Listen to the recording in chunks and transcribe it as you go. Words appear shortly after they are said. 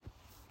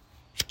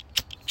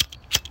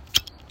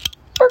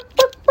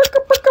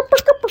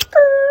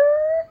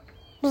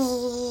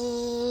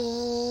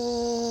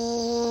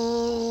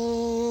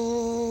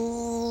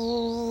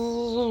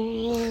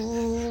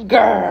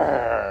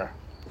Grrr.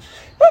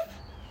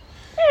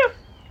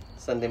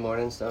 Sunday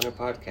morning stoner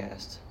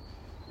podcast.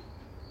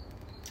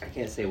 I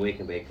can't say wake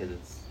and bake because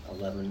it's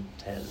 11:10,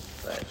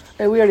 but...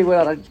 Hey, we already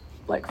went on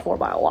a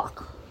 4-mile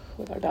walk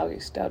with our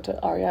doggies down to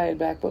REI and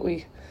back, but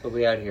we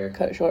out here.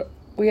 cut it short.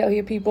 We out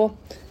here, people.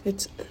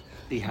 It's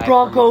The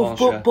Bronco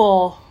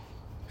football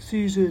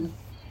season.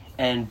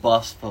 And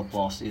Buffs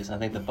football season. I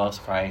think the Buffs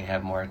probably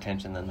have more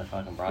attention than the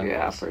fucking Broncos.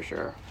 Yeah, for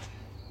sure.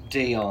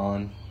 Day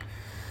on.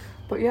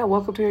 But yeah,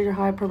 welcome to your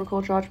High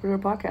Permaculture Entrepreneur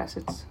Podcast.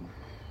 It's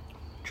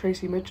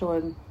Tracy Mitchell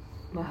and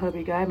my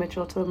hubby Guy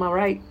Mitchell to my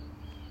right.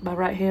 My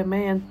right-hand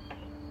man.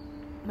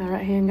 My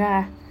right-hand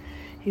guy.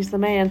 He's the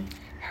man.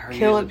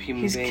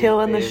 He's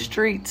killing the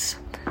streets.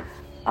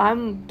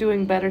 I'm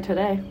doing better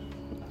today.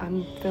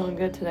 I'm feeling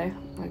good today.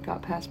 I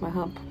got past my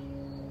hump.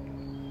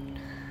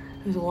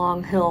 There's a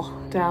long hill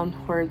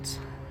downwards.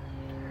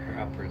 Or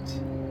upwards.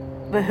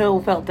 The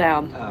hill fell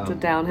down. Oh, it's a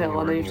downhill,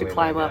 and then you have to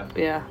climb up. Up.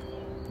 Yeah.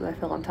 And I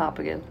fell on top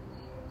again.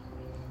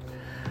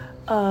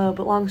 But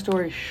long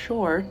story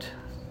short,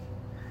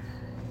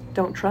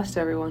 don't trust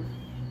everyone.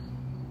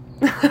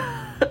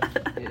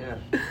 Yeah.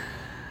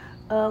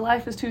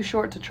 Life is too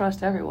short to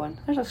trust everyone.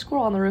 There's a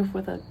squirrel on the roof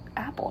with an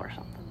apple or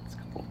something. It's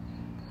cool.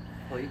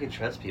 Well, you can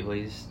trust people.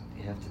 You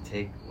have to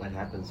take what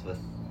happens with...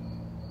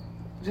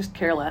 Just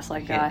care less,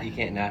 like Guy. You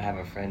can't not have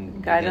a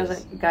friend. Guy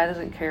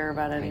doesn't care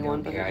about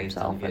anyone but care.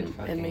 himself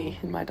and me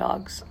and my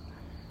dogs.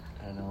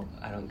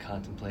 I don't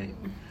contemplate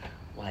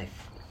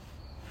life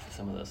in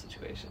some of those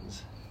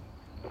situations.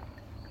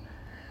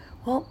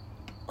 Well,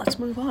 let's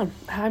move on.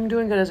 I'm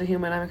doing good as a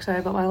human. I'm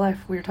excited about my life.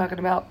 We were talking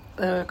about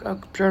a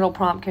journal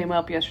prompt came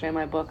up yesterday in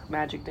my book,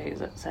 Magic Days,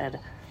 that said,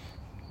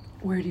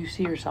 where do you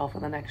see yourself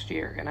in the next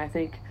year? And I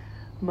think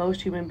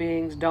most human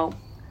beings don't.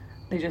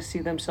 They just see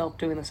themselves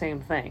doing the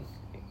same thing.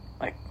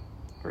 Like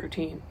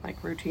routine.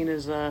 Like routine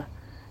is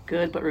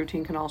good, but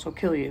routine can also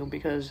kill you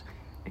because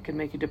it can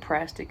make you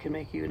depressed. It can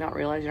make you not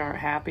realize you aren't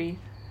happy.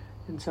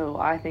 And so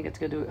I think it's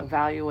good to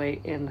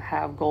evaluate and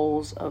have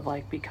goals of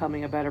like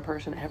becoming a better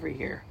person every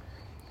year.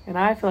 And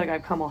I feel like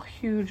I've come a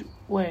huge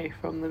way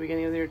from the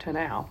beginning of the year to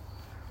now.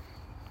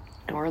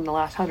 And we're in the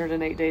last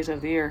 108 days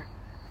of the year.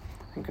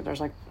 I think there's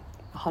like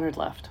 100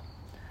 left.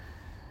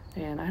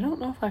 And I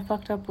don't know if I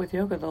fucked up with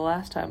yoga the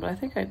last time, but I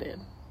think I did.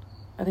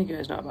 I think you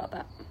guys know about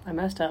that. I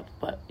messed up,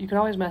 but you can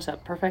always mess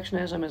up.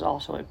 Perfectionism is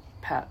also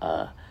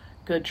a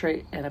good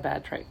trait and a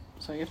bad trait.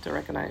 So you have to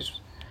recognize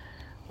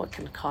what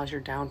can cause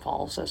your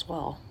downfalls as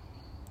well.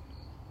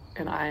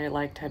 And I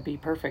like to be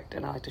perfect,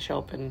 and I like to show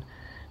up and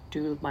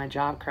do my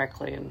job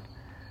correctly. And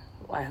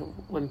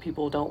when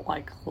people don't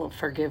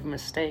forgive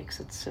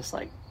mistakes, it's just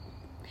like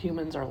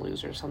humans are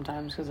losers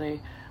sometimes because they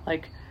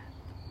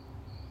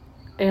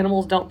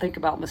animals don't think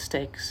about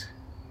mistakes.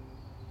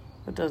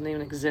 It doesn't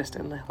even exist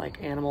in the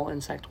animal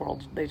insect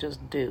world. They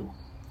just do.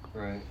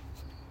 Right.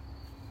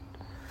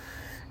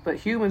 But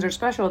humans are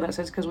special in that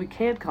sense because we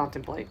can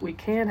contemplate. We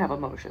can have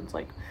emotions.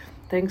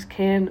 Things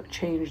can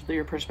change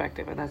your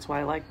perspective, and that's why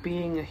I like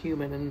being a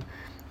human and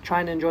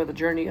trying to enjoy the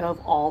journey of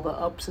all the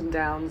ups and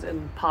downs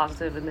and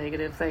positive and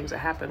negative things that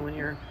happen when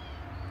you're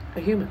a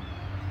human.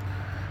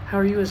 How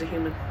are you as a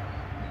human?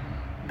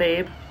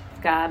 Babe,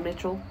 Guy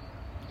Mitchell?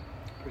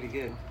 Pretty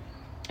good.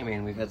 I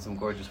mean, we've had some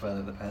gorgeous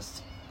weather the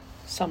past...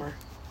 Summer.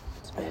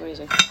 It's been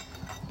amazing.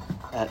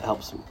 That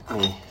helps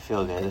me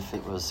feel good. If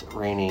it was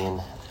rainy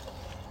and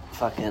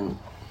fucking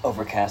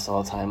overcast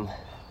all the time,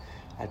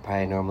 I'd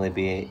probably normally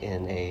be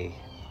in a...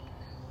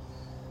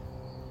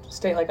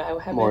 State like I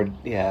have been.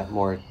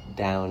 More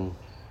down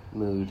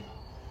mood.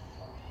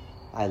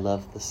 I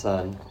love the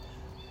sun.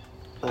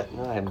 But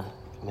no,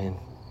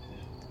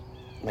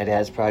 my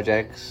dad's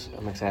projects,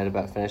 I'm excited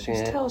about finishing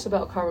it. Tell us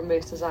about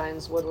Carbon-Based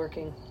Designs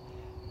Woodworking.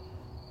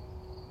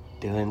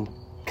 Doing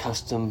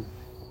custom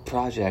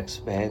projects,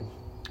 babe.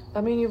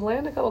 I mean, you've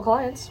landed a couple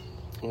clients.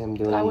 Yeah, I'm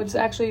doing...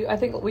 I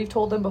think we've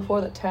told them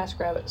before that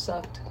TaskRabbit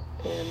sucked.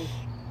 And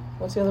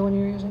what's the other one you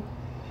were using?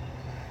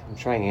 I'm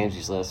trying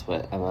Angie's List,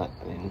 but I'm not,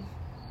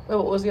 Oh,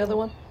 what was the other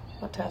one?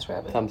 Not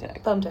TaskRabbit.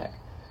 Thumbtack.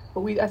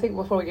 But I think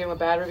before we gave him a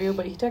bad review,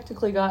 but he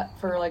technically got,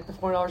 for the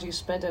 $4 he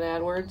spent in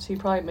AdWords, he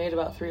probably made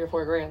about $3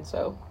 or $4 grand,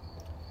 so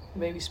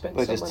maybe spent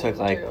some money. But it just took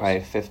probably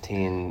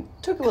 15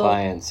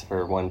 clients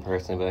for one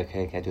person to be like,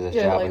 hey, can I do this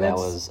job? And that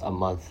was a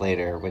month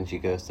later when she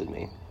ghosted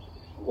me.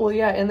 Well,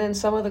 yeah, and then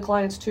some of the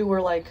clients too were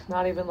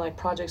not even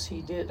projects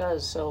he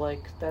does, so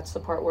that's the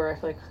part where I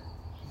feel like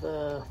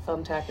the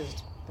Thumbtack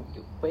is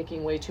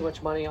making way too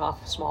much money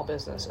off small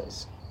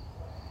businesses.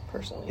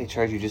 Personally, they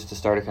charge you just to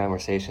start a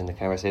conversation. The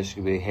conversation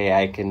could be, hey,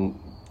 I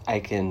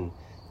can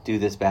do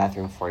this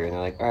bathroom for you. And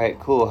they're like, all right,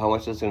 cool, how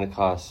much is it going to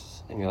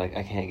cost? And you're like,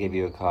 I can't give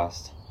you a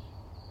cost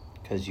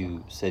because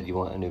you said you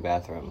want a new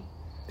bathroom.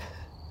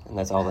 And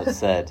that's all that's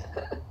said.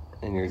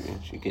 And you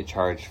get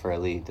charged for a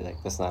lead.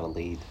 That's not a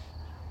lead.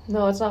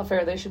 No, it's not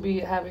fair. They should be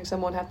having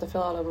someone have to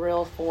fill out a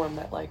real form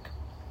that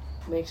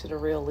makes it a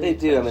real lead. They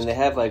do. First. They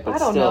have but I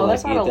don't know.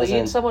 That's not a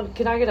lead. Someone,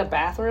 can I get a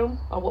bathroom?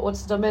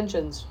 What's the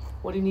dimensions?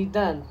 What do you need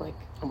done?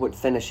 What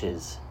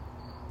finishes?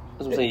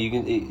 That's what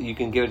I'm saying. You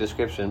can give a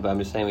description, but I'm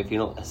just saying if you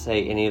don't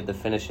say any of the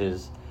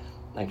finishes,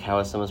 like how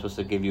is someone supposed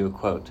to give you a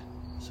quote?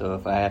 So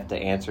if I have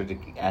to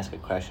ask a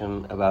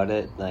question about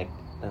it, like,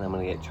 and I'm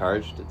gonna get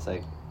charged, it's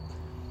like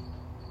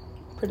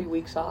pretty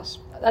weak sauce.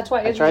 That's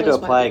why I tried to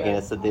apply again.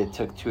 It said it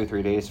took 2 or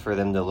 3 days for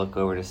them to look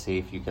over to see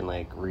if you can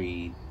like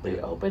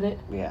reopen it.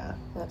 Yeah,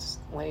 that's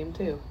lame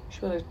too. You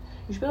should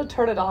be able to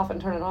turn it off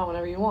and turn it on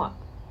whenever you want.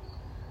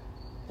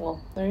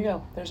 Well, there you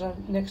go. There's our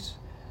next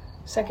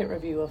second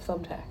review of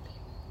Thumbtack.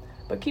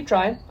 But keep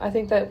trying. I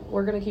think that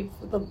we're going to keep...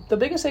 The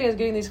biggest thing is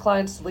getting these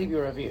clients to leave you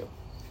a review.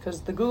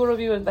 Because the Google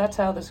review, that's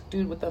how this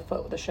dude with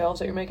the shelves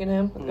that you're making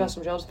him, with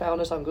custom shelves, found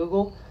us on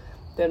Google.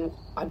 Then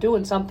I'm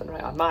doing something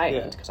right on my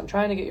end. Because I'm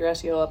trying to get your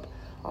SEO up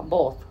on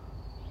both.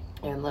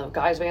 And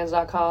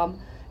guysvans.com,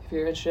 if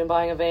you're interested in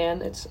buying a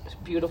van, it's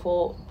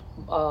beautiful.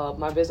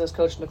 My business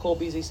coach, Nicole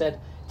Beasy, said,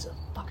 it's a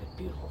fucking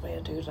beautiful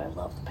van, dude. I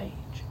love the page.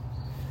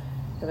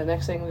 And the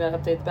next thing, we got to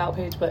update the about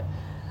page. But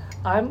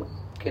I'm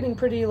getting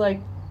pretty,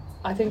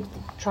 I think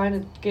trying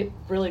to get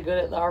really good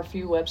at our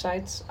few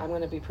websites, I'm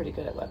going to be pretty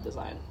good at web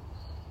design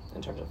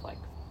in terms of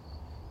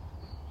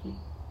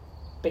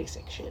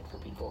basic shit for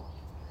people.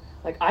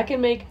 I can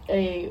make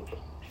a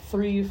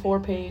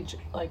 3-4 page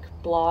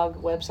blog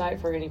website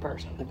for any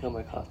person. Look how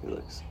my coffee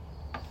looks.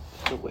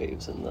 The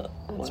waves and the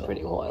That's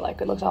pretty cool.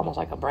 It looks almost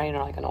like a brain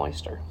or like an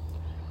oyster.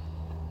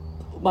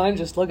 Mine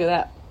just, look at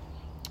that.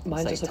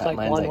 Mine just looks like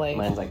one wave.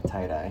 Mine's like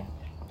tie-dye.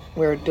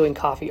 We're doing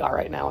coffee art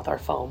right now with our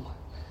foam.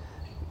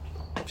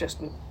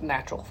 Just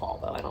natural fall,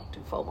 though. I don't do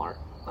foam art.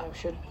 I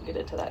should get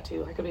into that,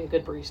 too. I could be a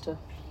good barista.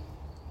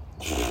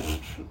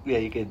 Yeah,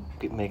 you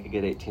could make a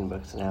good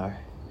 $18 an hour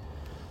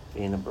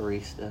being a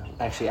barista.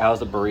 Actually, I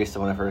was a barista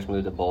when I first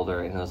moved to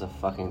Boulder, and it was a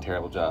fucking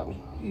terrible job.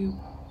 You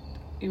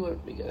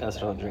wouldn't be good at I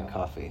also don't drink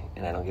coffee,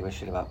 and I don't give a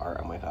shit about art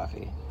on my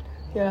coffee.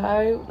 Yeah,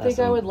 I think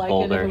I would like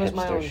it if it was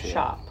my own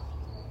shop.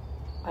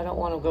 I don't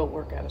want to go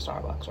work at a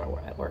Starbucks or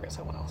work at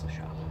someone else's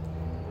shop.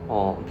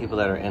 Well, people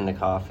that are into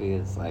coffee,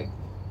 it's like,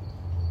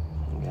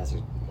 you guys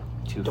are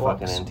too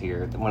fucking into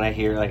your... When I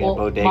hear, in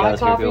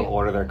bodegas, people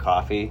order their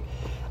coffee,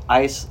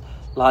 ice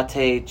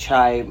latte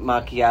chai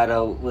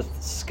macchiato with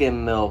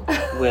skim milk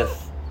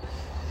with...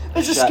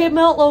 Is it skim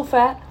milk low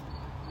fat?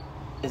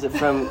 Is it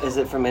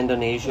from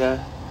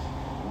Indonesia?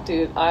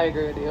 Dude, I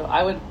agree with you.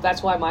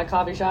 That's why my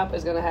coffee shop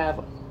is going to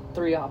have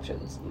 3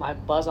 options. My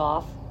Buzz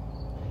Off,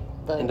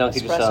 the and don't espresso,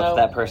 kid yourself,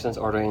 that person's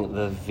ordering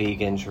the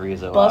vegan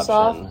chorizo Buzz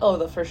option.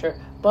 Off, for sure.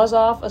 Buzz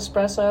Off,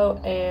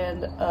 espresso,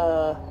 and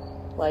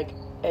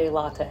a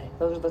latte.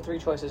 Those are the 3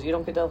 choices. You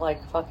don't get to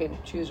fucking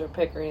choose or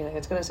pick or anything.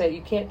 It's gonna say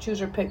you can't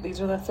choose or pick. These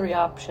are the 3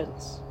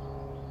 options.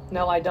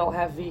 No, I don't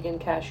have vegan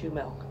cashew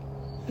milk.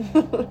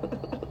 There's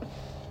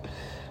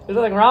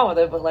nothing wrong with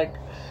it, but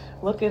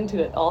look into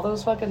it. All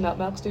those fucking nut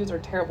milk dudes are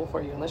terrible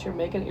for you. Unless you're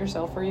making it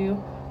yourself for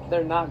you,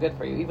 they're not good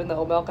for you. Even the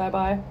oat milk I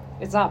buy,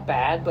 it's not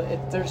bad,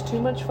 but there's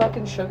too much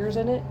fucking sugars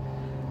in it.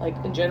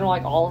 In general,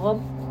 all of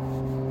them.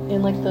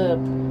 And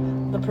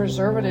the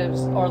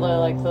preservatives or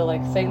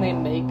the thing they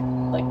make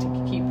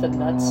to keep the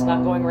nuts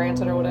not going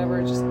rancid or whatever,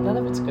 it's just none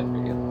of it's good for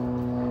you.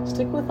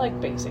 Stick with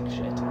basic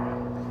shit.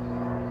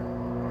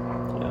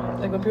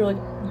 Yeah. When people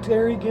are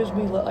dairy gives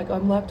me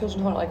I'm lactose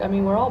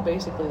intolerant. We're all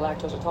basically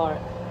lactose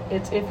intolerant.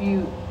 It's if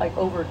you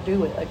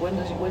overdo it. When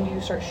do you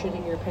start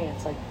shitting your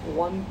pants?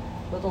 One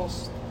little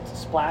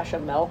splash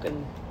of milk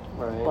and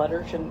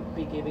butter shouldn't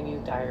be giving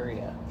you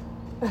diarrhea.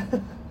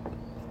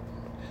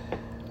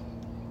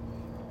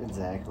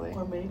 Exactly.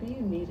 Or maybe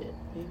you need it.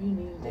 Maybe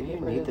you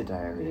need the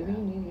diarrhea. Maybe you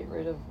need to get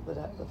rid of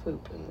the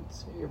poop, and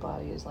your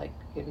body is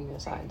giving you a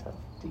sign to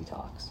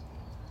detox.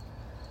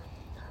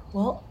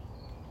 Well,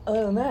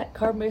 other than that,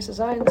 Carbon-Based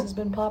Designs has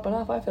been popping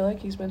off. I feel like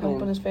he's been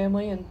helping his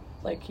family, and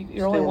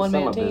you're only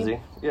one-man team. Busy.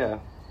 Yeah.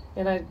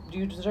 And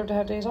you deserve to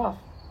have days off,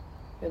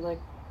 and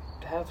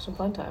have some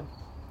fun time.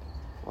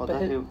 Well,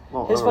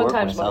 but his fun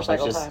time's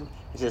motorcycle time.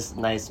 It's just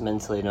nice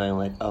mentally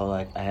knowing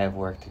I have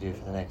work to do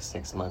for the next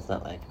 6 months.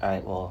 Not all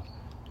right, well,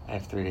 I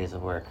have 3 days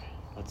of work.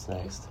 What's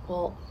next?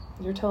 Well,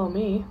 you're telling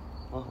me.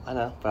 Well, I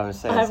know, but I'm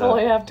just saying. I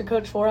only have to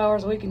coach 4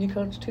 hours a week, and you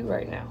coach 2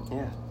 right now.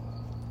 Yeah.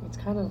 It's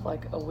kind of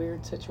a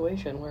weird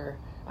situation where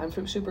I'm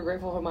super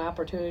grateful for my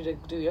opportunity to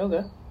do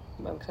yoga.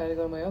 I'm excited to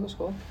go to my yoga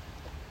school.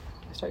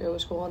 I start yoga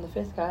school on the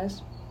 5th,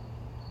 guys.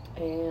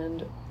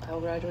 And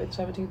I'll graduate the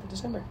 17th of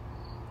December.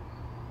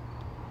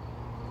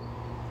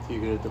 Do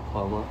you get a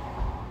diploma?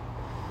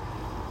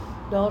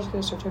 No, I'll just get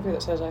a certificate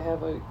that says I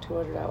have a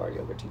 200-hour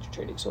yoga teacher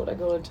training. So when I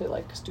go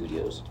into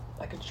studios,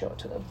 I can show it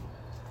to them.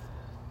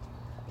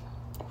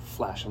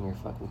 Flash them your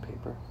fucking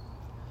paper.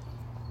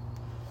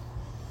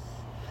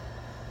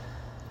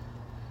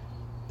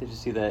 Did you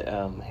see that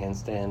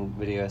handstand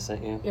video I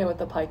sent you? Yeah, with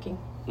the piking.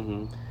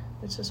 Mm-hmm.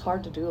 It's just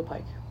hard to do a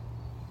pike.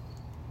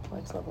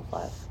 It's level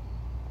 5.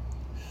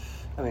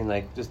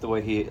 Just the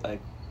way he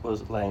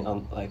was laying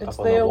on it's up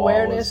on the the wall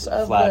awareness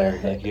was of flatter.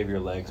 the You have your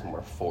legs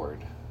more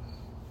forward.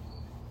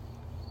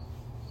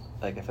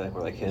 I feel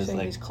we're his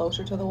he's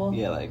closer to the wall.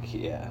 Yeah,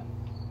 yeah.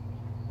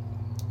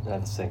 I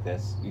just think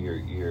that's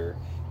you're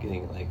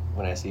getting like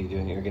when I see you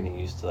doing it, you're getting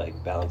used to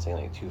like balancing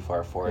like too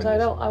far forward.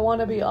 Because I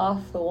want to be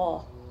off the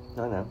wall.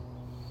 No.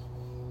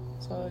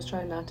 So I was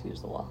trying not to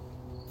use the wall.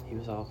 He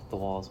was off the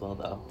wall as well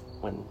though.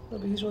 No,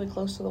 but he's really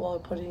close to the wall,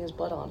 putting his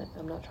butt on it.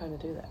 I'm not trying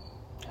to do that.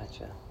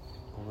 Gotcha.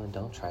 Well then,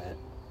 don't try it.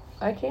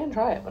 I can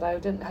try it, but I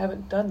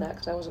haven't done that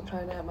because I wasn't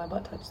trying to have my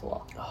butt touch the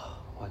wall. Oh,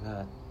 why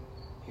not?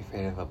 You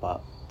afraid of a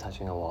butt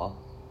touching a wall?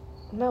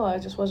 No, I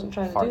just wasn't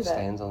trying to Fart do that.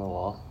 stains on the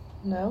wall?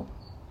 No,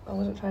 I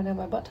wasn't trying to have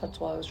my butt touch the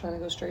wall. I was trying to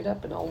go straight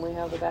up and only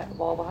have the back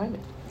wall behind me.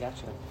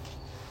 Gotcha.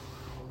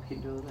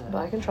 Keep doing that. But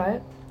I can try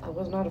it. I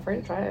was not afraid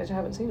to try it. I just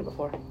haven't seen it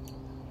before.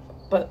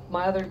 But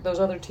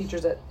those other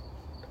teachers at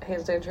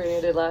handstand training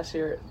I did last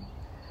year,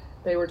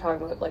 they were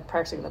talking about like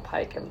practicing the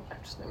pike, and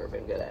I've just never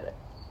been good at it.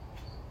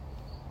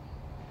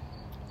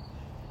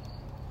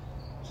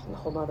 It's a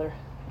whole nother.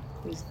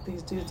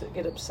 These dudes that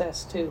get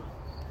obsessed too,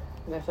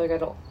 and I feel like I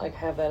don't like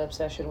have that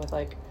obsession with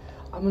like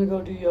I'm gonna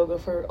go do yoga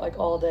for like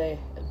all day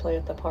and play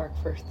at the park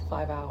for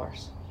 5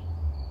 hours.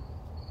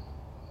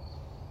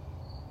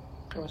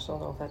 I just don't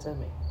know if that's in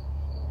me.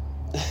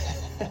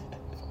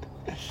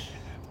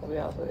 I'll be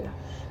honest with you.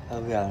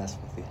 I'll be honest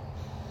with you.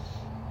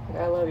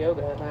 Like, I love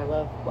yoga, and I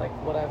love like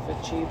what I've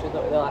achieved in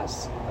the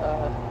last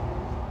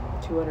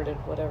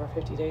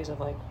 250 days of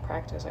like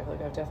practice. I feel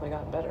like I've definitely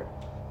gotten better.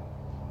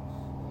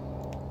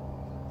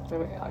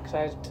 I'm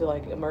excited to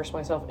like immerse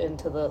myself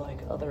into the like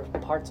other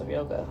parts of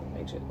yoga. It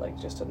makes it like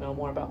just to know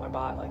more about my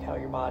body, like how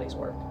your bodies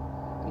work,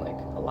 and like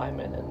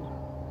alignment and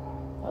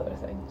other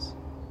things.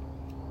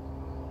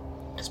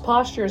 Because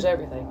posture is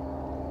everything.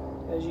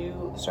 As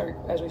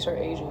we start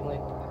aging,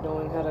 like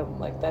knowing how to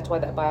like that's why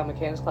that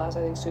biomechanics class I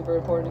think is super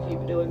important to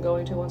keep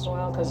going to once in a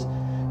while, because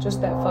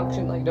just that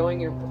function, like knowing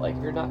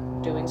you're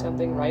not doing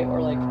something right,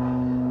 or like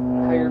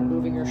how you're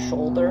moving your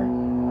shoulder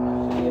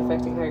could be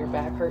affecting how your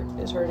back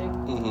is hurting.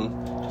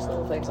 Mm-hmm. Just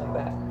little things like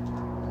that.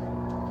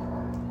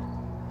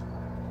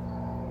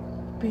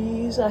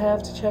 Bees, I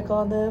have to check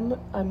on them.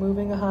 I'm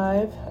moving a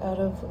hive out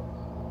of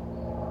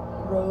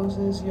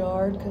Rose's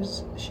yard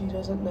because she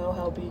doesn't know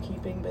how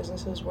beekeeping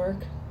businesses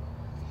work.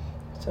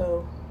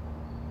 So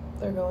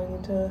they're going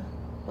into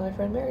my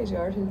friend Mary's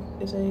yard, who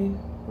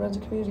runs a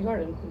community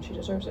garden, and she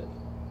deserves it.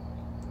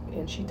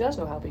 And she does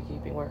know how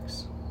beekeeping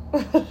works.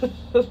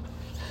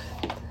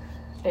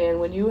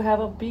 And when you have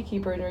a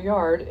beekeeper in your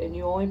yard and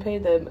you only pay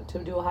them to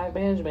do a hive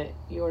management,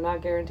 you are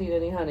not guaranteed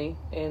any honey,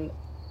 and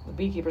the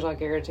beekeeper's not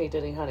guaranteed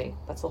any honey.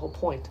 That's the whole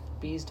point.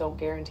 Bees don't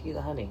guarantee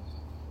the honey.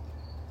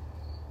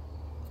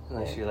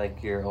 Unless you're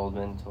like your old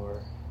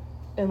mentor.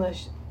 And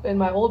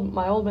my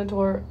old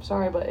mentor,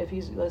 sorry, but if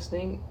he's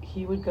listening,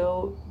 he would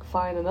go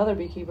find another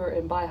beekeeper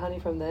and buy honey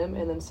from them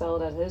and then sell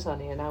it as his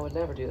honey, and I would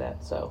never do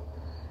that. So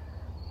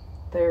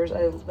there's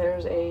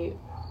a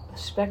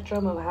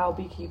spectrum of how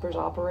beekeepers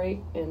operate,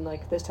 and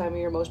like this time of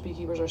year most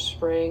beekeepers are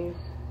spraying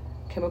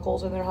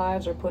chemicals in their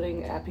hives, or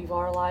putting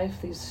Apivar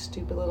Life, these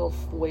stupid little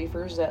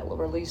wafers that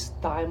release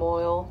thyme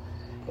oil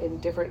in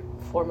different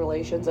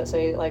formulations that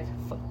say like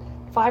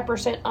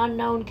 5%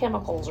 unknown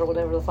chemicals or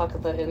whatever the fuck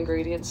the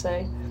ingredients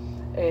say,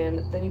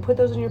 and then you put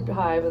those in your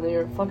hive, and then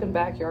your fucking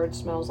backyard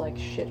smells like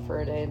shit for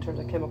a day in terms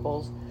of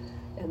chemicals,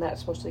 and that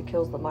supposedly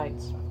kills the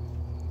mites.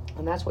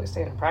 And that's what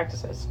standard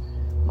practice is.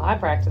 My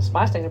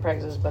standard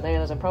practice is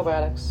bananas and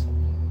probiotics,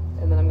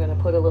 and then I'm going to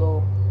put a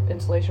little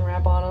insulation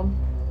wrap on them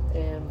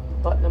and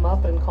button them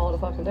up and call it a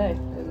fucking day,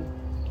 and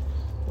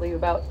leave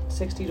about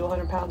 60 to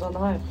 100 pounds on the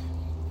hive.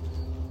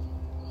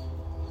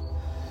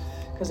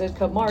 Because they'd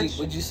come March.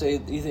 Do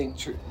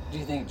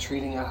you think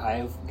treating a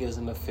hive gives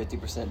them a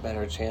 50%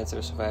 better chance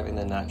of surviving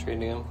than not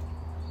treating them?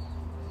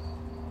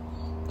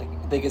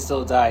 Like, they could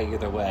still die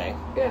either way.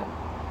 Yeah.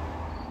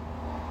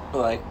 But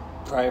like,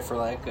 probably for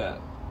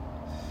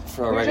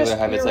a regular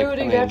hive, it's like, you're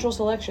ruining natural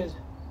selection.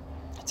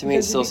 To me,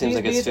 it still seems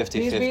like it's 50-50.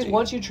 These bees,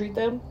 once you treat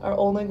them, are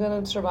only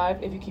going to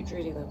survive if you keep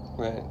treating them.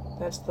 Right.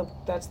 That's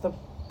the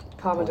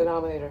common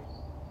denominator.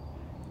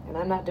 And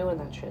I'm not doing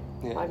that shit.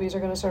 Yeah. My bees are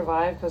going to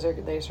survive because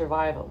they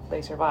survive.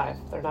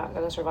 They're not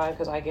going to survive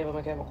because I gave them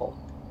a chemical.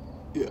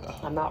 Yeah.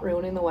 I'm not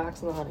ruining the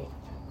wax and the honey.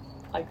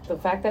 Like, the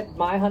fact that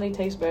my honey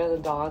tastes better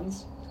than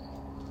Dawn's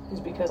is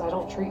because I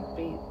don't treat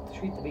the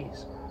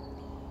bees.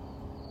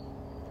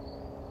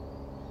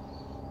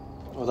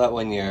 Well, that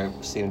one year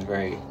seemed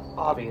very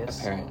obvious.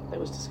 Apparent. It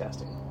was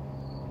disgusting.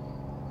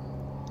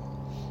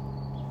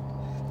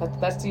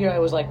 That's the year I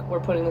was like,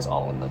 we're putting this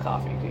all in the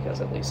coffee,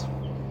 because at least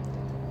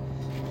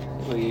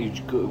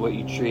what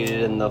you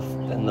treated in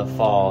the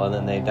fall, and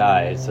then they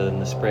died. So in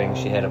the spring,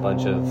 she had a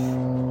bunch of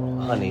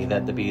honey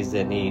that the bees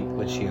didn't eat,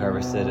 which she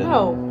harvested.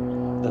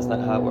 No, that's not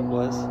how it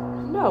was.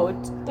 No,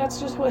 that's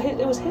just what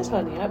it was. His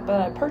honey,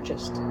 but I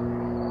purchased.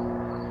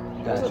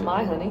 It wasn't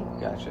my honey.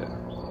 Gotcha.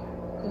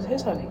 It was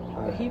his honey.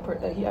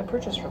 Right. I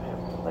purchased from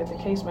him. Like the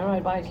case. Remember,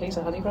 I'd buy a case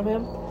of honey from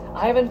him.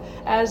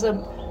 As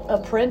an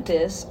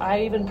apprentice,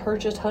 I even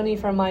purchased honey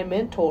from my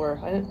mentor.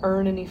 I didn't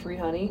earn any free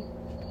honey.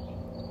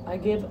 I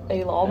give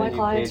all my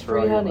clients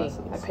free honey.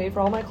 I paid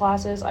for all my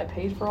classes. I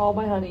paid for all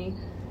my honey,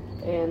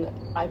 and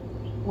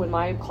when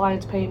my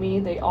clients pay me,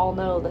 they all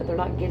know that they're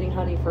not getting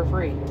honey for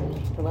free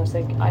unless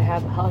I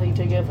have honey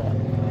to give them.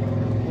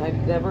 And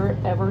I've never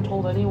ever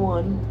told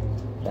anyone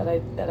that I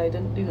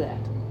didn't do that.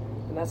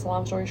 And that's the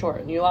long story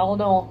short. And you all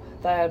know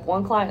that I had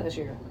one client this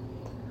year.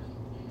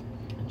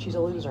 She's a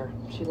loser.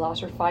 She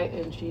lost her fight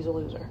and she's a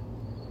loser.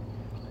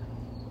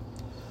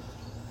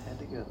 Had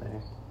to go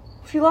there.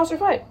 She lost her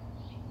fight.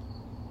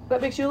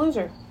 That makes you a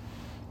loser.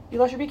 You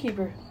lost your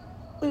beekeeper.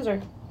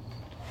 Loser.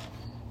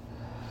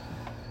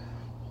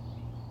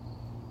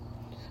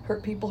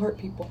 Hurt people hurt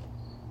people.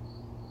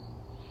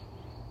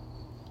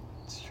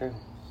 It's true.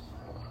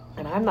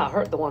 And I'm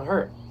not the one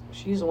hurt.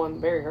 She's the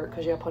one very hurt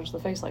because she got punched in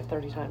the face like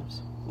 30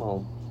 times.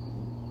 Well,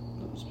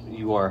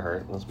 you are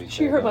hurt. Let's be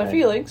She fair. hurt my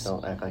feelings.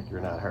 Don't act like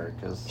you're not hurt,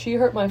 because She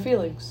hurt my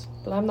feelings,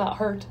 but I'm not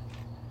hurt.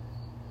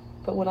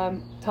 But when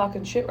I'm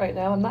talking shit right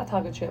now, I'm not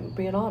talking shit. I'm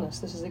being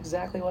honest. This is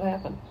exactly what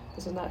happened.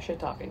 This is not shit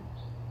talking.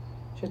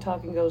 Shit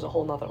talking goes a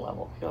whole nother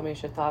level. You know what I mean?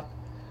 Shit talk,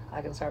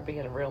 I can start being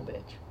a real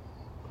bitch.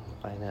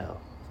 I know.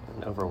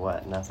 And over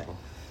what? Nothing.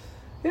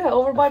 Yeah,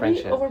 over my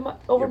friendship. over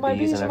my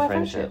bees bees and my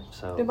friendship.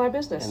 So in my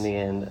business. in the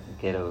end,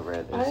 get over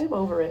it. I am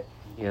over it.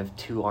 You have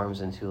 2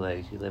 arms and 2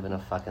 legs. You live in a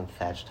fucking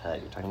thatched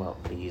hut. You're talking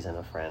about bees and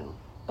a friend.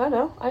 I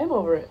know. I am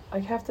over it.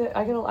 I'm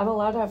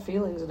allowed to have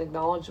feelings and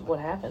acknowledge what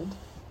happened.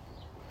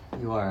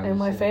 You are. And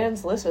my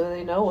fans listen and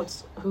they know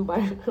who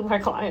my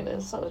client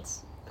is. So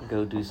it's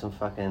go do some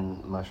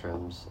fucking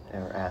mushrooms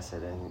or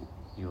acid and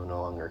you will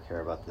no longer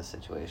care about this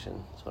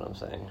situation. That's what I'm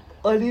saying.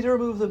 I need to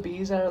remove the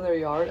bees out of their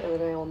yard and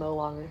then I will no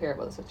longer care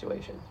about the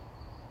situation.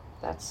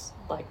 That's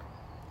like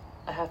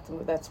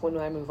that's when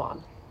I move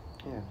on.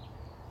 Yeah.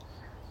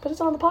 But it's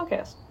on the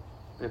podcast.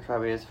 It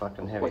probably is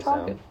fucking heavy. We're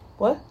talking.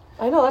 What?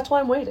 I know, that's why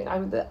I'm waiting.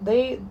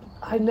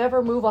 I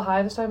never move a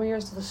high this time of year.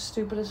 It's the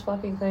stupidest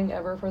fucking thing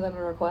ever for them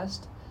to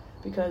request.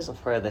 Because That's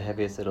probably the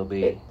heaviest it'll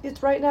be.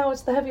 It's right now,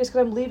 it's the heaviest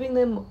because I'm leaving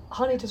them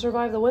honey to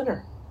survive the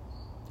winter.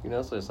 You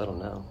know, so just let them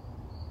know.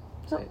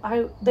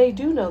 No, they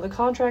do know. The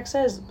contract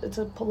says it's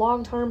a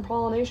long-term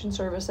pollination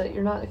service that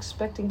you're not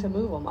expecting to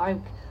move them.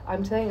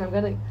 I'm saying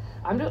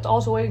I'm just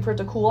also waiting for it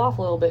to cool off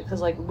a little bit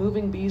because like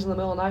moving bees in the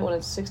middle of the night when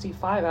it's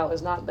 65 out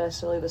is not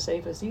necessarily the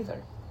safest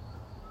either.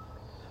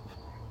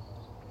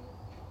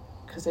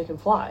 Because they can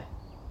fly.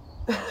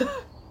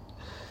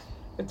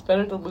 It's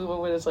better to move them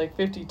when it's like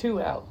 52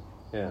 out.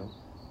 Yeah.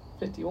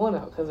 51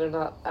 out because they're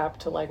not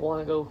apt to like want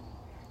to go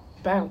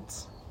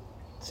bounce.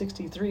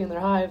 63 in their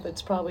hive,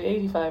 it's probably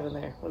 85 in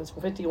there. When it's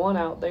 51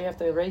 out, they have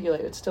to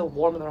regulate. It's still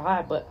warm in their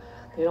hive, but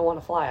they don't want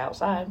to fly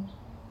outside.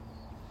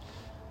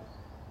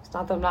 It's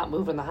not them not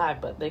moving the hive,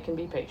 but they can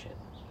be patient.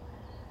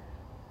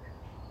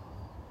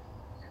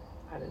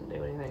 I didn't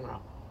do anything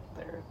wrong.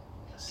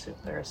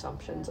 Their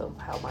assumptions of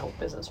how my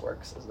business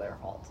works is their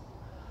fault.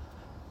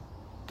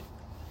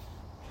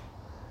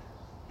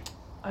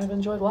 I've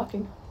enjoyed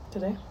walking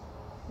today.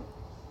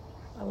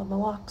 I love my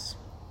walks.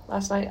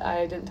 Last night,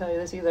 I didn't tell you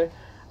this either,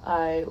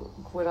 I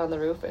went on the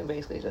roof and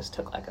basically just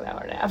took like an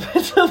hour nap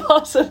to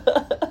Boston.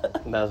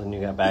 That was when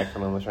you got back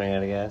from almost running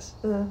out of gas?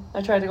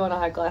 I tried to go on a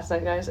hike last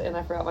night, guys, and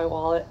I forgot my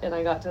wallet, and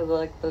I got to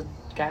the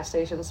gas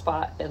station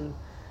spot, and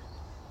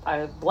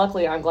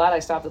luckily I'm glad I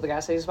stopped at the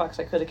gas station spot because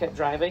I could have kept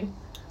driving.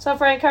 What's up,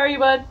 Frank? How are you,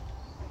 bud?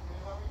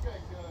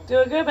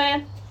 Doing good,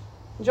 man.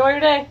 Enjoy your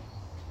day.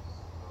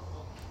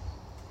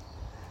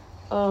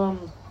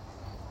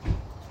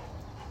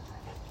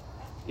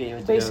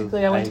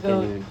 Basically, I went to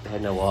go. You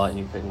had no wallet and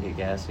you couldn't get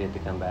gas, so you had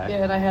to come back.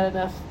 Yeah, and I had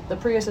enough. The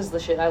Prius is the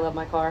shit. I love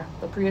my car.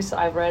 The Prius,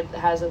 I've read,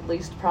 has at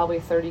least probably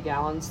 30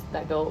 gallons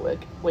that go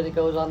when it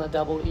goes on the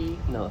double E.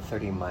 No,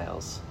 30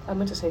 miles. I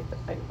meant to say,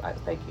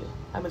 thank you.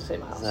 I meant to say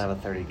miles. It doesn't have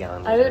a 30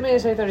 gallon. I didn't mean to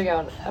say 30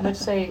 gallon. I meant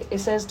to say, it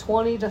says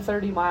 20 to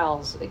 30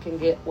 miles it can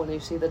get when you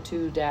see the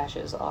 2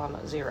 dashes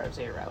on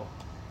 00.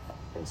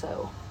 And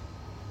so,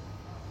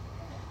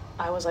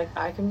 I was like,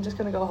 I'm just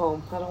going to go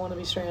home. I don't want to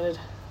be stranded.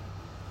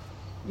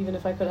 Even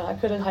if I could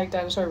have hiked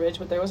Dinosaur Ridge,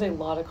 but there was a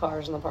lot of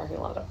cars in the parking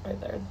lot right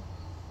there.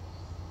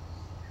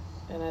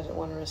 And I didn't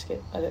want to risk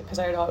it. Because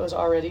I was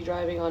already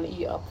driving on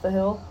E up the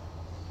hill,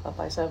 up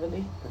by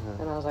 70.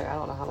 And I was like, I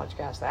don't know how much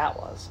gas that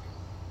was.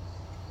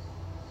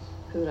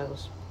 Who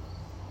knows?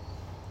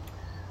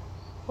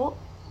 Well,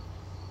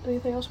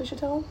 anything else we should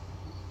tell them?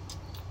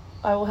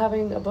 I will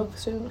having a book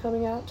soon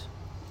coming out.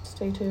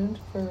 Stay tuned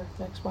for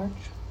next March.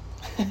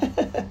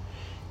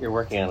 You're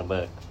working on a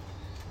book.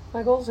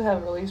 My goal is to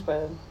have it released by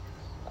then.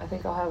 I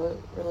think I'll have a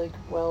really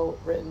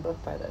well-written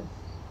book by then.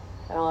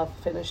 And I'll have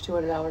finished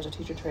 200 hours of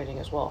teacher training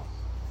as well.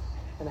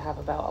 And have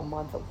about a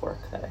month of work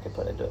that I could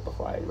put into it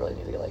before I really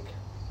need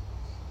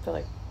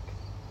to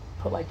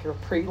put your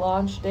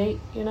pre-launch date,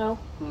 you know?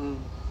 Mm.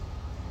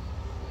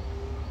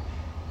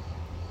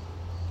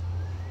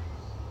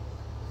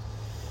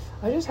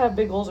 I just have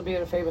big goals of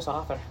being a famous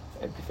author,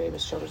 a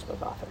famous children's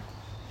book author.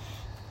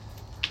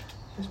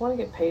 I just want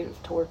to get paid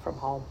to work from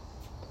home.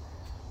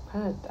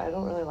 I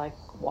don't really like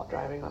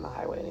driving on the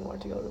highway anymore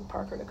to go to the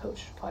park or to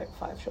coach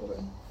five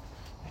children.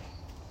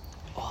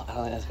 Well, I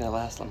don't think that's going to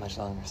last that much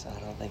longer, so I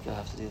don't think you'll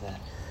have to do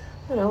that.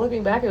 I don't know,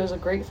 looking back, it was a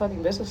great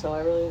fucking business, though. I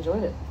really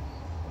enjoyed it.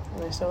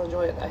 And I still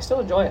enjoy it. I still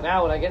enjoy it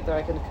now. When I get there,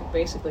 I can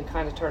basically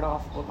kind of turn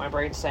off what my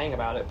brain's saying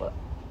about it. But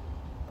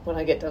when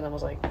I get done, I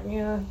was like,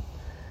 yeah,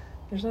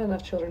 there's not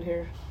enough children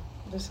here.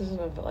 This is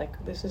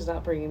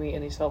not bringing me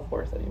any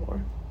self-worth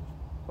anymore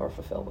or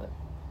fulfillment.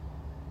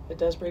 It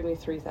does bring me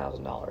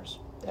 $3,000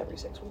 every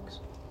 6 weeks.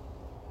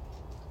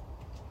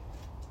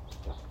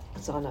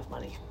 It's not enough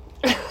money.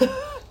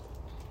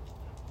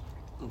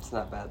 It's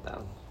not bad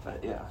though,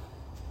 but yeah.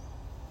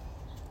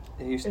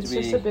 It's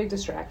just a big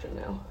distraction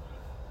now.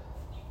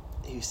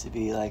 It used to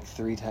be like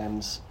 3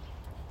 times.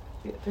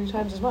 Yeah, 3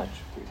 times as much.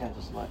 3 times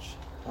as much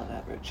on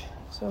average.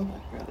 So,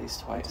 or at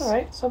least twice. It's all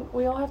right.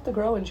 We all have to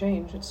grow and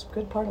change. It's a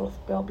good part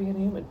about being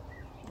human.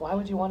 Why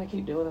would you want to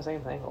keep doing the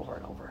same thing over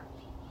and over?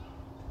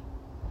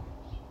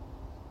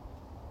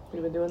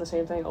 We've been doing the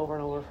same thing over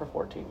and over for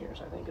 14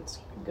 years. I think it's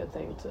a good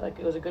thing.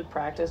 It was a good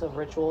practice of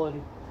ritual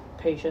and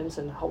patience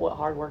and what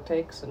hard work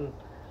takes. And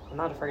I'm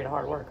not afraid of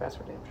hard work. That's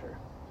for damn sure.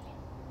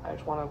 I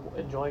just want to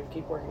enjoy,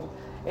 keep working.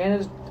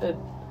 And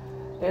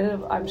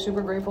I'm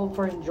super grateful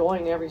for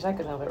enjoying every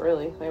second of it,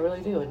 really. I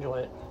really do enjoy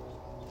it.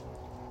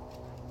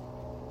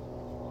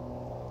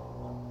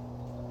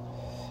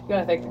 You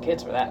gotta thank the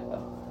kids for that,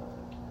 though.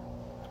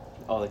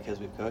 All the kids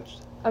we've coached?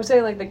 I'm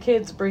saying, like, the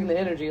kids bring the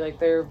energy. Like,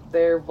 they're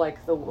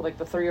like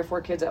the 3 or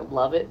 4 kids that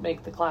love it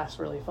make the class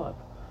really fun.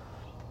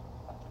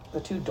 The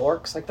 2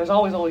 dorks, like, there's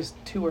always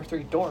 2 or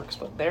 3 dorks,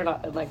 but they're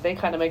not, like, they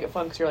kind of make it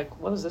fun because you're like,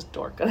 what is this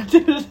dork gonna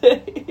do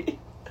today?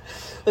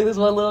 Like, this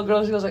one little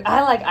girl, she goes like,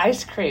 I like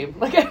ice cream,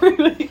 like, every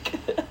week.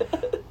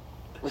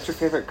 What's your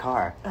favorite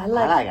car? I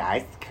like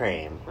ice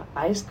cream.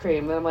 Ice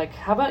cream. And I'm like,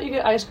 how about you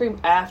get ice cream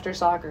after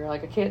soccer?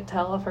 Like, I can't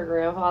tell if her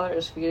grandfather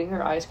is feeding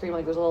her ice cream,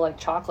 like those little, like,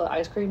 chocolate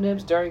ice cream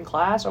nibs during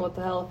class, or what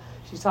the hell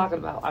she's talking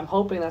about. I'm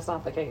hoping that's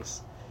not the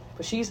case.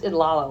 But she's in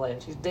La La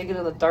Land. She's digging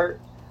in the dirt,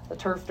 the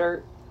turf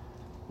dirt,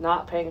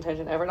 not paying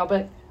attention ever. And I'll be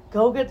like,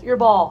 go get your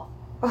ball.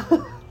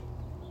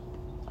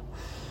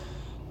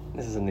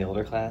 This is in the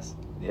older class?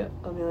 Yeah,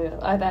 Amelia.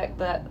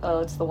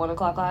 It's the 1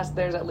 o'clock class.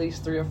 There's at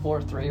least 3 or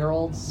 4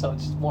 3-year-olds, so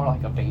it's more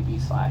like a baby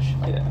slash.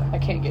 Like, Yeah. I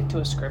can't get to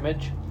a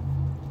scrimmage.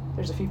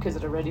 There's a few kids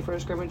that are ready for a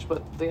scrimmage,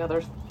 but the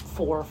other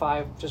 4 or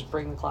 5 just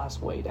bring the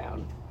class way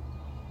down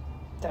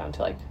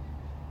to like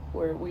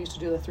where we used to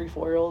do the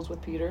 3-4-year-olds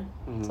with Peter.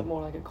 Mm-hmm. It's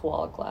more like a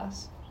koala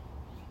class.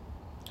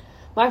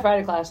 My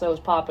Friday class though was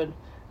popping.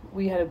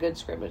 We had a good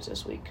scrimmage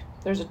this week.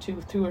 There's a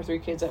 2 or 3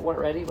 kids that weren't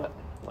ready, but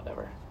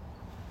whatever.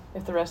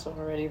 If the rest of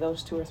them are ready,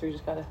 those 2 or 3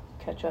 just gotta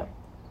catch up.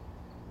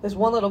 This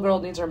one little girl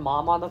needs her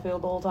mom on the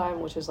field the whole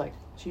time, which is like,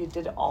 she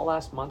did it all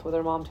last month with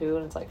her mom too,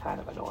 and it's like kind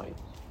of annoying.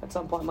 At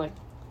some point I'm like,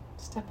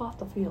 step off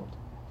the field.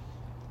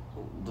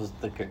 Does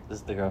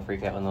the girl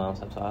freak out when the mom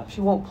steps off?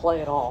 She won't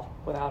play at all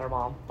without her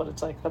mom, but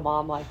it's like the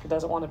mom like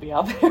doesn't want to be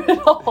out there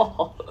at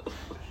all.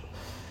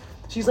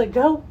 She's like,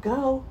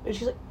 go, and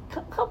she's like,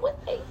 come with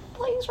me,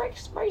 please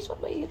race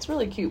with me. It's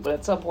really cute, but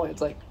at some point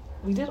it's like,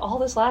 we did all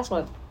this last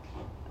month.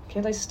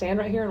 Can't I stand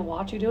right here and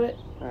watch you do it?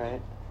 All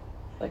right.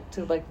 Like,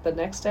 to, like, the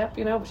next step,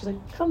 you know? But she's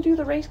like, come do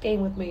the race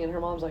game with me. And her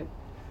mom's like,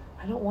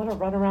 I don't want to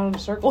run around in a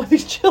circle with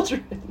these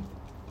children.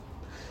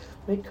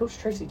 Make Coach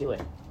Tracy do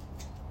it.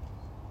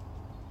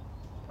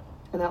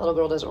 And that little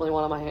girl doesn't really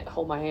want to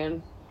hold my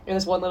hand. And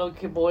this one little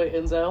kid boy,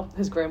 Enzo,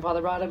 his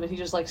grandfather brought him, and he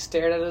just, like,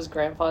 stared at his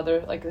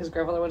grandfather. Like, his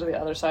grandfather went to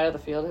the other side of the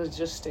field, and he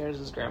just stared at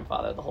his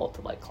grandfather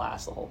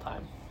class the whole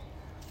time.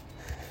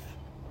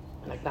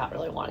 Like, not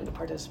really wanting to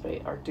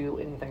participate or do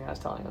anything I was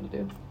telling him to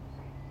do.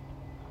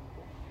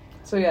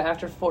 So yeah,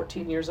 after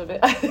 14 years of it,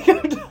 I think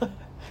I'm done.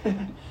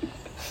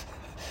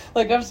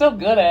 Like, I'm so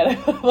good at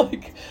it.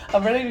 Like,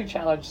 I'm ready to be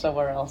challenged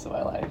somewhere else in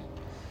my life.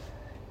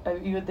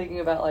 I'm even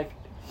thinking about, like,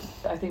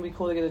 I think it'd be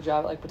cool to get a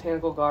job at, like,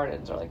 botanical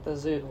gardens or, like, the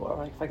zoo, or,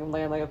 like, if I can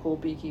land, like, a cool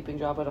beekeeping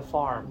job at a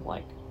farm,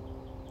 like,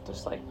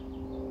 just, like,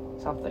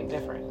 something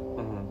different.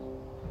 Mm-hmm.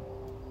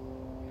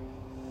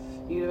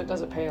 Even if it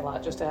doesn't pay a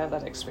lot, just to have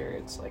that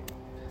experience, like,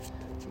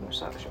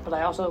 but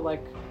I also,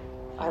 like,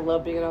 I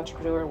love being an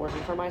entrepreneur and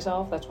working for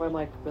myself. That's why I'm,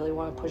 like, really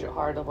want to push it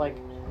hard of, like,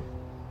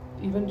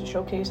 even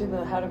showcasing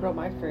the how to grow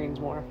microgreens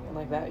more. And,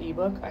 like, that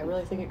ebook, I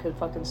really think it could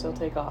fucking still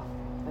take off.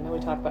 I know we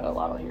talk about it a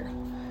lot here.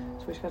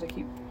 So we just got to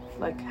keep,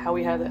 like, how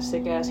we have that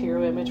sick-ass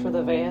hero image for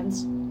the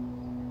vans.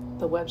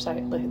 The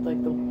website,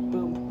 like the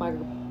Boom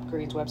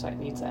Microgreens website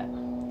needs that.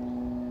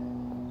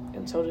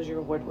 And so does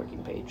your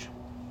woodworking page.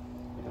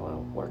 I want to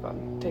work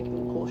on taking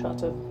cool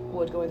shots of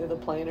wood going through the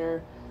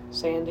planer,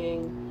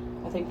 sanding.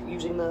 I think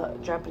using the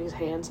Japanese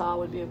handsaw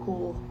would be a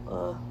cool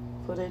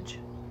footage.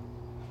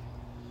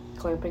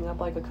 Clamping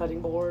up like a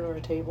cutting board or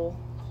a table.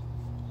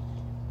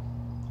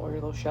 Or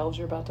those shelves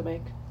you're about to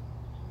make.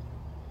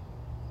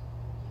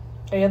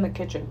 And the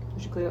kitchen.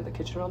 You should clean up the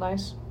kitchen real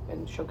nice.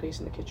 And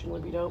showcasing the kitchen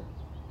would be dope.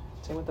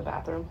 Same with the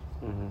bathroom.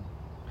 Mm-hmm.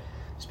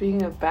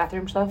 Speaking of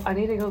bathroom stuff, I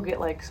need to go get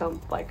like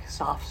some like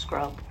soft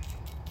scrub.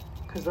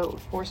 Because the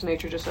Force of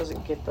Nature just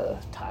doesn't get the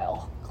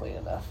tile clean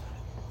enough.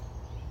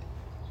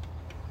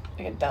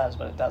 Like, it does,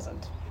 but it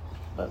doesn't.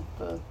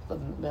 The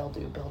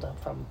mildew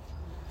buildup from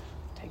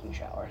taking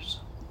showers.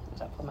 Is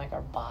that from, like,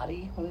 our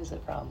body? What is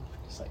it from?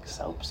 Just, like,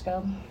 soap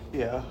scum?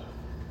 Yeah.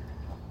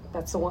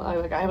 That's the one.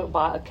 I haven't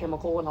bought a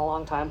chemical in a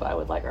long time, but I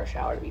would like our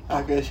shower to be.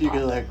 I guess you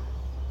could like.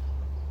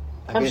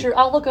 I'm sure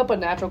I'll look up a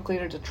natural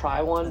cleaner to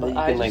try one, but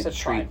I can just like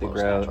treat the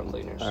grout.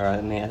 Or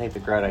I mean, I think the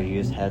grout I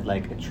used had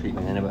like a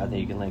treatment in it, but I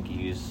think you can like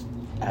use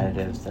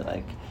additives that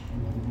like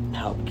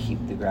help keep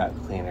the grout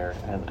cleaner.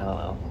 And I don't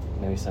know,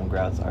 maybe some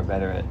grouts are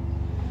better at.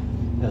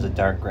 There's a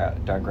dark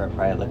grout. Dark grout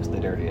probably looks the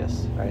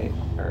dirtiest, right?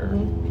 Or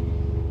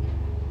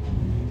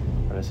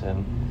what is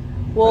him?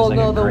 Well, like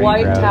no, the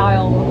white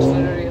tile looks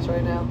the dirtiest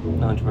right now.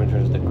 No, in terms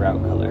of the grout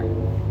color.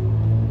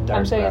 Dark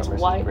I'm saying grout it's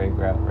versus white. Gray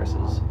grout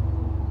versus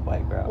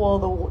white grout. Well,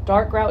 the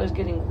dark grout is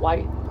getting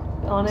white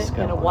on it,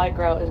 and a white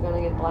grout is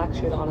going to get black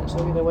shit on it.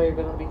 So either way, you're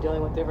going to be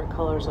dealing with different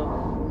colors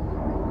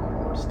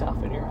of stuff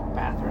in your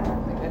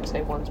bathroom. I can't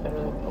say one's better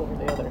over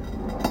the other.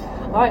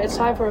 All right, it's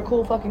time for a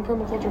cool fucking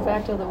permaculture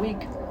fact of the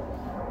week.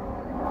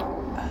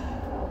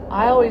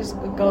 I always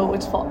go,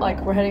 it's fall,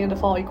 like we're heading into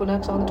fall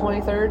equinox on the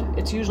 23rd.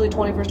 It's usually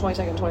 21st,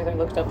 22nd, 23rd.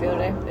 Looked up the other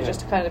day. It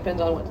just kind of depends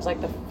on what it's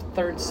like the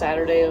third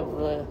Saturday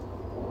of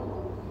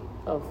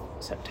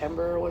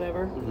September or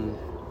whatever.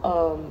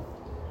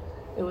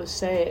 It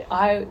was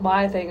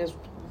my thing is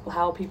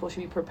how people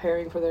should be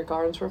preparing for their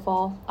gardens for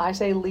fall. I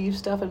say leave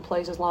stuff in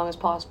place as long as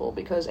possible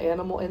because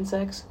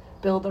insects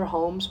build their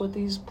homes with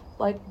these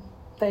like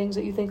things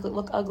that you think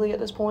look ugly at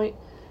this point,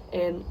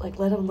 and like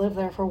let them live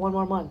there for one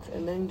more month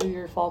and then do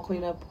your fall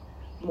cleanup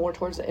more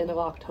towards the end of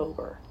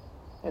October.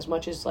 As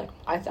much as like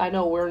I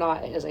know we're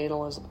not as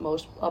anal as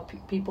most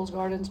people's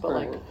gardens, but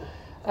like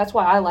that's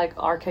why I like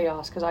our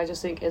chaos, because I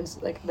just think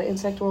like the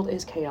insect world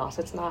is chaos.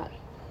 It's not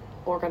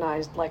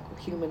organized like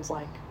humans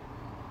like.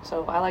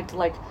 So I like to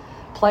like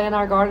plan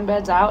our garden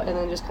beds out and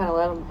then just kind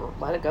of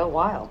let it go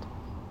wild.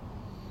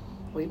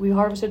 We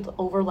harvested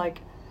over like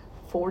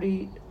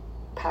 40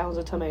 pounds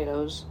of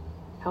tomatoes.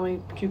 How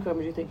many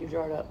cucumbers do you think you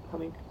jarred up? How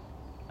many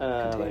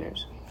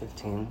containers? Like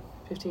 15.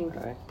 15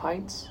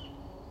 pints?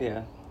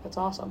 Yeah. That's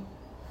awesome.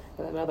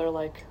 And another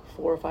like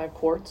 4 or 5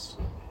 quarts.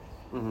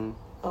 And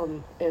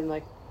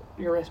like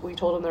we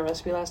told them the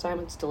recipe last time.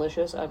 It's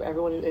delicious.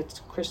 It's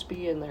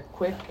crispy and they're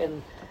quick,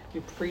 and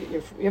you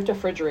have to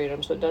refrigerate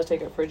them, so it does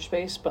take up fridge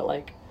space. But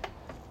like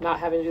not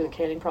having to do the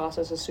canning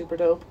process is super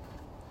dope,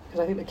 because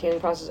I think the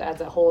canning process adds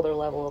that whole other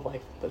level of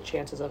like the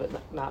chances of it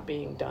not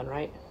being done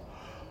right.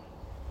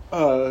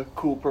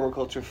 Cool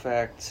permaculture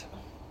fact.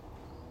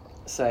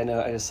 Side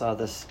note, I just saw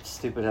this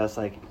stupid ass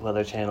like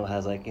Weather Channel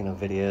has like, you know,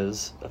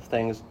 videos of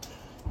things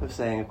of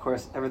saying, of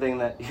course, everything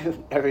that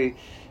every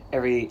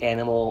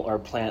animal or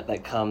plant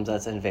that comes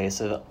that's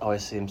invasive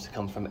always seems to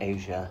come from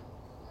Asia,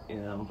 you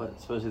know, but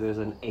supposedly there's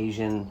an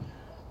Asian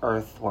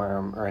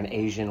earthworm or an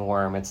Asian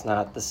worm. It's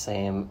not the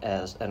same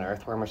as an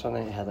earthworm or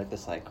something. It had like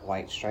this like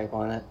white stripe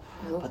on it,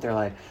 but they're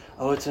like,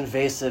 oh, it's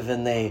invasive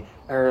and they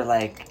are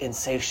like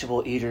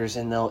insatiable eaters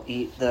and they'll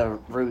eat the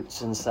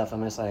roots and stuff.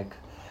 I'm just like,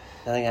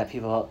 I think that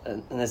people,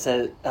 and they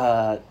said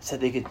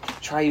they could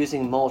try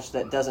using mulch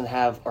that doesn't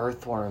have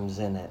earthworms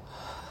in it.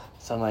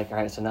 So I'm like, all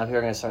right, so now people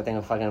are going to start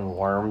thinking fucking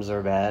worms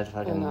are bad,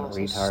 fucking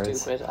retards. So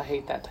stupid. I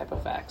hate that type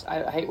of facts.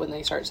 I hate when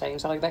they start saying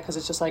stuff like that, because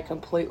it's just like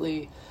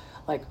completely,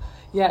 like,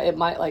 yeah, it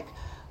might, like,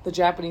 the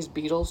Japanese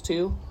beetles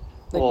too.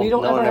 Like, well, we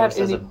don't ever have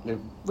any.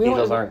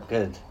 Beetles aren't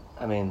good.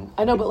 I mean,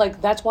 I know, but like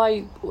that's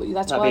why beetles you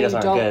aren't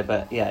don't. Good,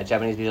 but yeah,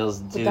 Japanese beetles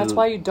do. But that's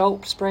why you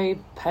don't spray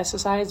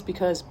pesticides,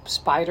 because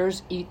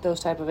spiders eat those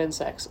type of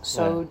insects.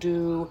 So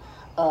do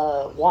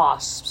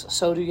wasps.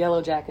 So do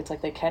yellow jackets.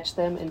 Like they catch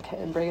them and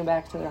bring them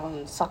back to their home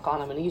and suck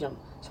on them and eat them.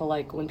 So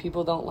like when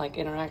people don't like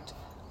interact,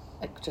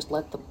 like just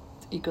let the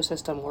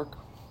ecosystem work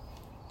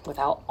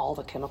without all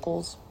the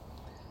chemicals,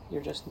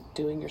 you're just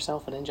doing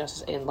yourself an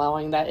injustice and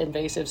allowing that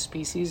invasive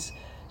species.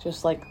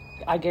 Just like,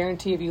 I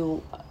guarantee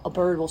a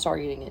bird will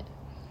start eating it.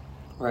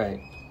 Right.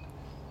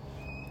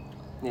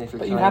 Yeah,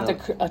 but you have to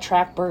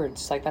attract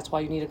birds. Like, that's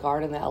why you need a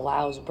garden that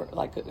allows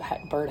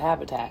bird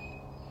habitat.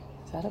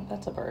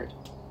 That's a bird.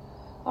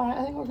 All right,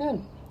 I think we're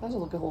good. That's a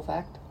good whole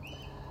fact.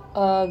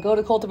 Go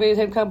to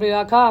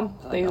cultivatedhempcompany.com.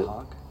 Like a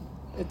hawk?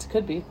 It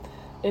could be.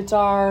 It's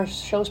our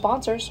show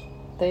sponsors.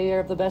 They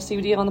are the best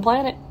CBD on the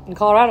planet, in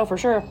Colorado for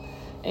sure.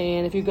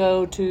 And if you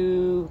go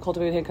to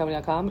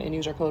cultivatedhempcompany.com and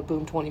use our code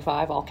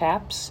BOOM25, all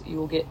caps, you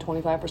will get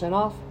 25%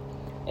 off.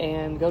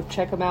 And go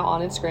check them out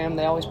on Instagram.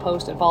 They always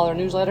post and follow their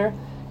newsletter,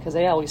 because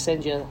they always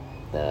send you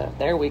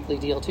their weekly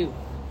deal too.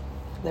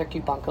 Their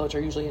coupon codes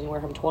are usually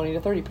anywhere from 20 to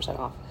 30%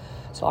 off.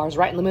 So ours is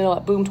right in the middle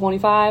at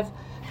BOOM25.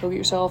 Go get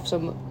yourself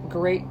some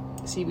great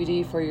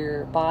CBD for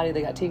your body.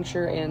 They got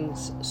tincture and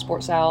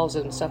sport salves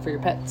and stuff for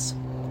your pets.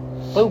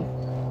 Boom.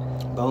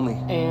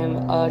 Boomy.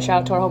 And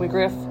shout out to our homie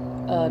Griff.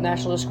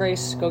 National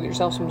Disgrace. Go get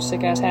yourself some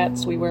sick-ass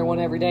hats. We wear one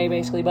every day,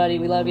 basically, buddy.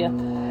 We love you.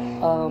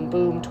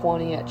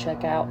 Boom20 at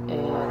checkout.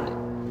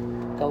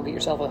 And go get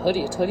yourself a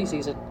hoodie. It's hoodie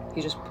season.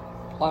 He just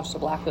launched a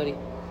black hoodie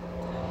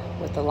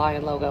with the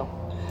lion logo.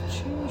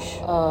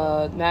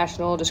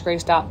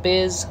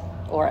 NationalDisgrace.biz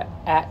or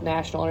at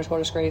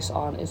national_disgrace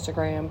on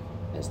Instagram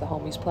is the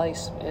homie's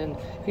place. And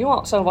if you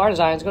want some of our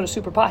designs, go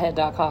to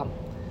superpothead.com.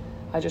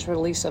 I just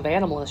released a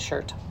Vanimalist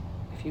shirt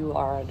if you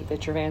are an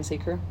adventure van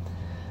seeker.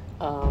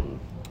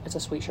 It's a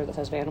sweet shirt that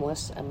says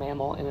Vanwist, a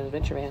mammal in an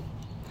adventure van.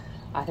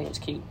 I think it's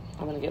cute.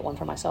 I'm going to get one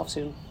for myself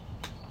soon.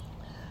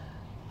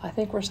 I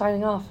think we're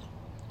signing off.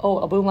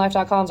 Oh,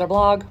 aboomlife.com is our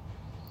blog.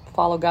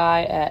 Follow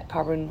Guy at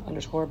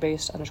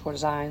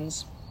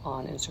carbon_based_designs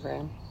on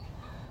Instagram.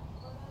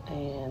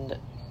 And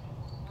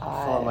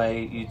follow my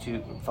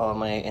YouTube, follow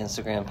my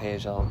Instagram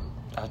page. I'll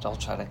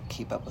try to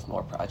keep up with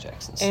more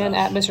projects and stuff. And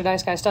at Mr.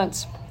 Nice Guy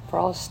Stunts for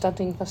all his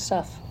stunting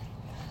stuff.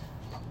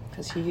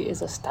 Because he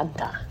is a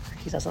stunter.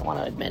 He doesn't want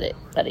to admit it,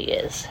 but he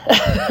is.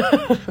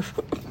 I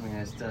mean,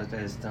 I just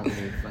don't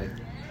need, like,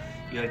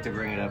 you like to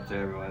bring it up to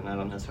everyone. I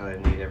don't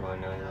necessarily need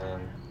everyone knowing that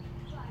I'm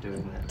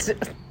doing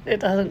that. It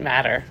doesn't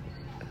matter.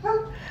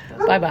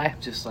 Bye-bye.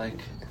 Just like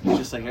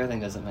everything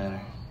doesn't matter.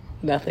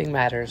 Nothing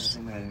matters.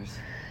 Nothing matters.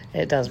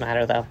 It does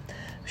matter, though.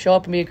 Show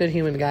up and be a good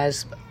human,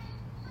 guys.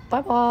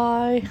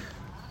 Bye-bye.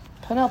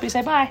 Penelope,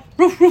 say bye.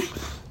 Roof,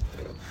 roof.